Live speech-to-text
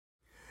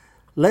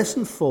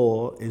Lesson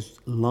 4 is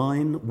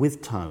line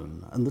with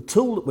tone, and the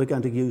tool that we're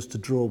going to use to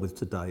draw with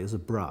today is a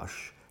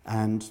brush,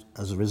 and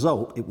as a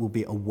result it will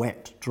be a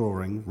wet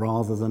drawing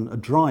rather than a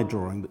dry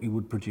drawing that you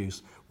would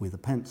produce with a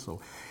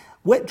pencil.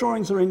 Wet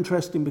drawings are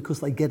interesting because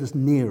they get us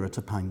nearer to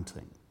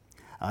painting.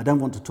 I don't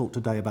want to talk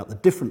today about the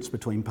difference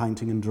between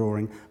painting and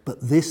drawing,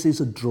 but this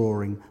is a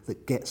drawing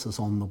that gets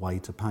us on the way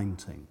to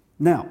painting.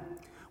 Now,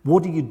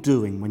 what are you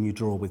doing when you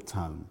draw with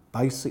tone?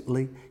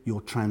 Basically,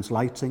 you're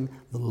translating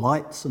the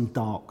lights and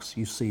darks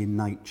you see in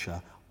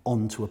nature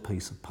onto a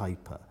piece of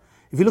paper.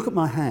 If you look at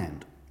my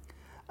hand,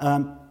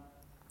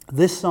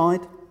 this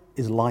side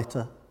is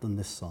lighter than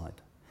this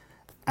side.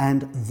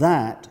 And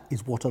that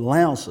is what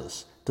allows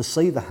us to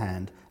see the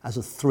hand as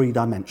a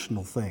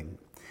three-dimensional thing.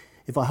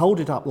 If I hold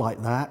it up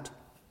like that,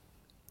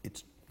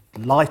 it's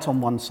light on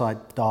one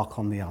side, dark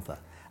on the other.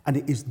 And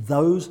it is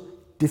those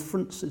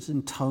differences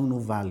in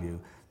tonal value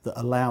that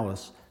allow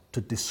us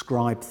to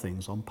describe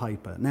things on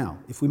paper. Now,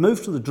 if we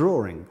move to the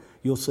drawing,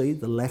 you'll see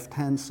the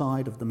left-hand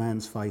side of the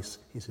man's face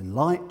is in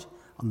light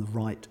and the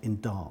right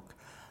in dark.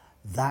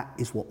 That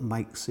is what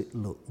makes it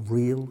look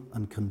real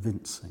and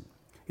convincing.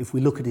 If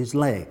we look at his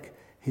leg,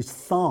 his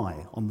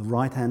thigh on the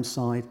right-hand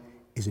side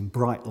is in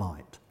bright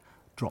light.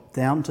 Drop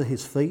down to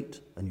his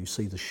feet and you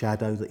see the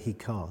shadow that he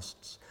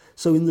casts.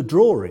 So in the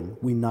drawing,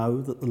 we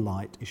know that the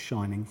light is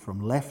shining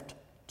from left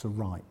to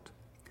right.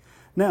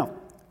 Now,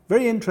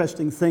 very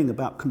interesting thing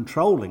about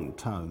controlling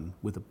tone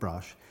with a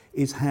brush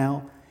is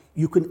how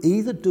you can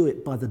either do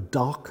it by the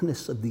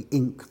darkness of the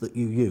ink that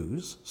you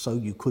use, so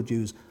you could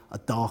use a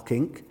dark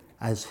ink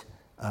as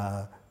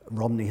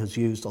Romney has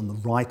used on the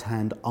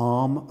right-hand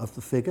arm of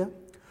the figure,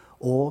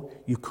 or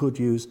you could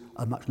use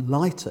a much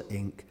lighter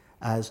ink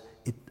as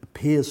it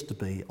appears to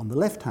be on the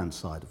left-hand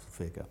side of the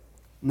figure.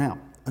 Now,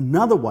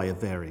 another way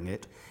of varying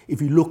it,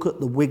 if you look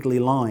at the wiggly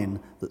line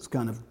that's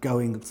kind of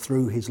going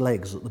through his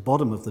legs at the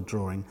bottom of the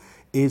drawing,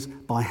 is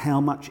by how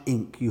much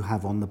ink you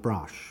have on the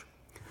brush.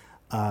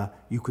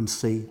 You can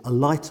see a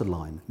lighter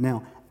line.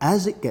 Now,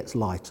 as it gets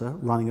lighter,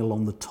 running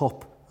along the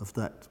top of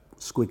that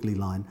squiggly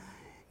line,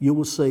 you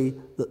will see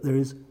that there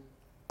is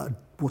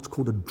what's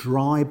called a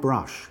dry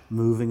brush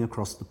moving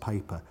across the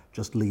paper,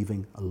 just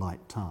leaving a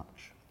light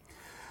touch.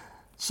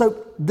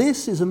 So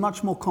this is a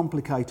much more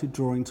complicated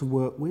drawing to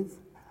work with.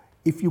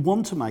 If you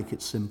want to make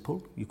it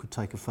simple, you could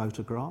take a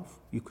photograph,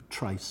 you could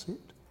trace it,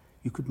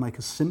 you could make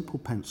a simple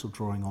pencil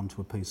drawing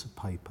onto a piece of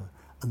paper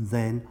and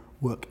then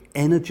work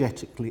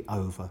energetically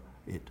over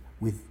it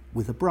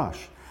with a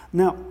brush.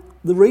 Now,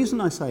 the reason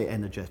I say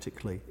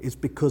energetically is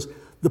because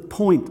the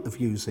point of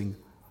using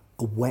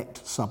a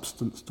wet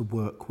substance to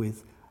work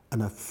with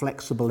and a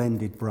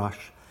flexible-ended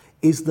brush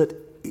is that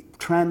it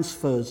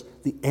transfers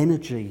the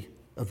energy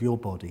of your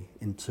body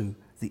into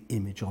the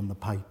image on the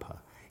paper.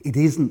 It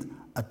isn't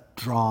a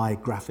dry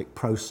graphic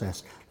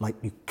process like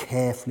you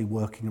carefully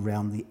working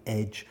around the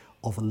edge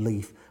of a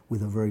leaf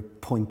with a very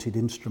pointed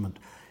instrument.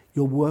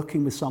 You're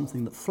working with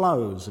something that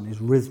flows and is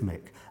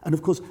rhythmic. And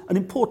of course, an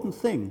important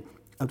thing,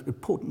 an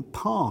important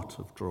part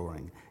of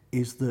drawing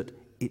is that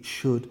it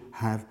should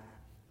have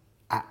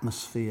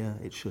atmosphere,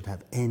 it should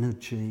have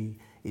energy,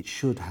 it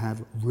should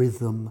have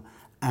rhythm,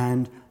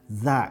 and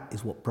that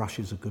is what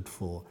brushes are good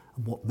for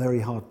and what very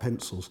hard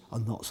pencils are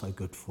not so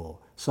good for.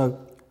 So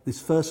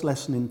this first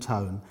lesson in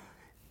tone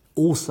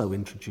also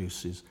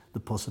introduces the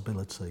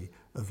possibility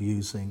of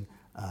using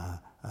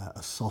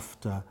a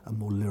softer, a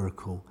more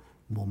lyrical,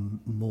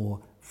 more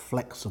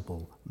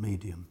flexible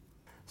medium.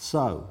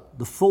 So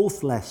the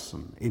fourth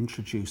lesson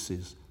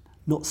introduces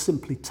not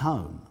simply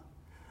tone,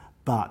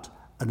 but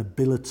an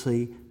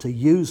ability to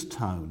use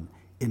tone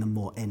in a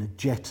more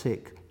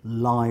energetic,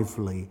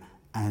 lively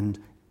and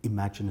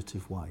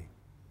imaginative way.